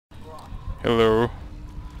Hello.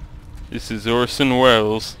 This is Orson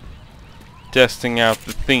Welles testing out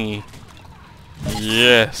the thingy.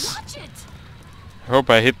 Yes. I hope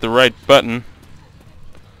I hit the right button.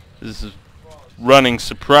 This is running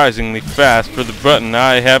surprisingly fast for the button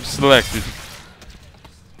I have selected,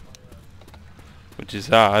 which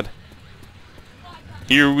is odd.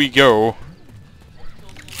 Here we go.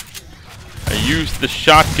 I use the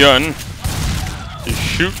shotgun to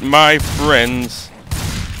shoot my friends,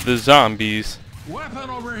 the zombies. Weapon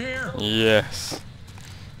over here. Yes.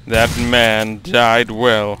 That man died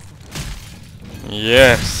well.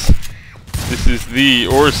 Yes. This is the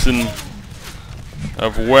Orson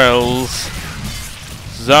of Welles.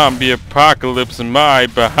 Zombie apocalypse in my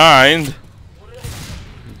behind.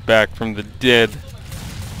 Back from the dead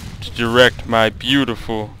to direct my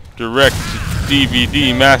beautiful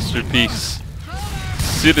direct-to-DVD masterpiece,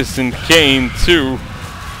 Citizen Kane 2.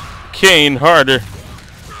 Kane harder.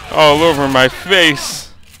 All over my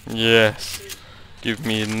face. Yes. Give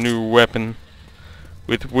me a new weapon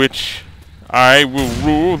with which I will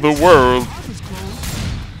rule the world.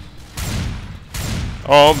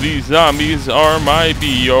 All these zombies are my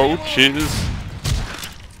biatches.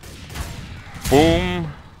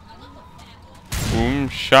 Boom. Boom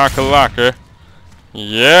shakalaka.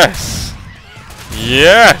 Yes.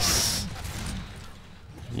 Yes.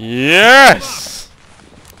 Yes.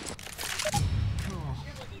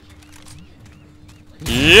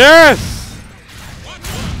 Yes!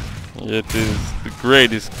 It is the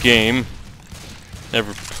greatest game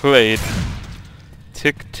ever played.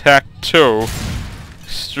 Tic-Tac-Toe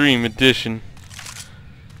Extreme Edition,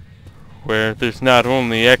 where there's not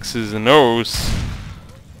only X's and O's,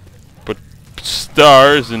 but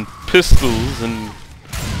stars and pistols and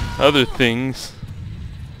other things.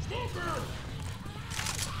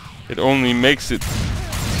 It only makes it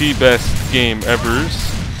the best game ever's.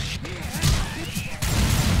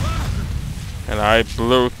 And I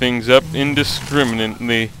blow things up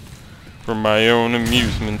indiscriminately for my own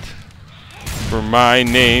amusement. For my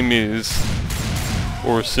name is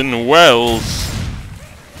Orson Welles.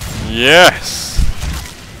 Yes!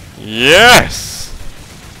 Yes!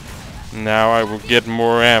 Now I will get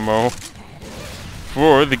more ammo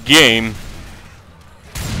for the game.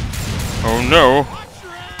 Oh no.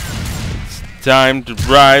 It's time to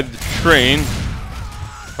ride the train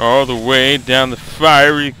all the way down the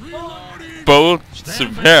fiery bullets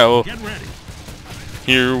of hell.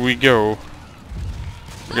 Here we go.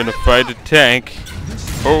 We're gonna fight a tank.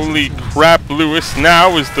 Holy crap, Lewis,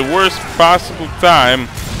 now is the worst possible time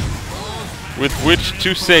with which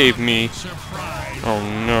to save me. Oh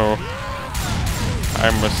no. I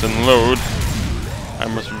must unload. I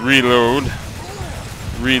must reload.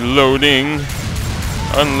 Reloading.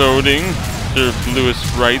 Unloading. Serve Lewis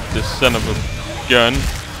right, the son of a gun.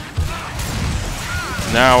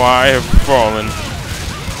 Now I have fallen.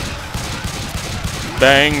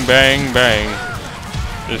 Bang, bang, bang.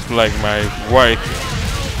 Just like my wife.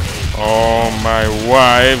 All my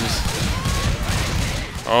wives.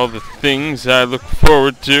 All the things I look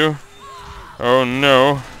forward to. Oh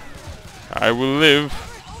no. I will live.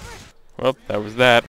 Well, that was that.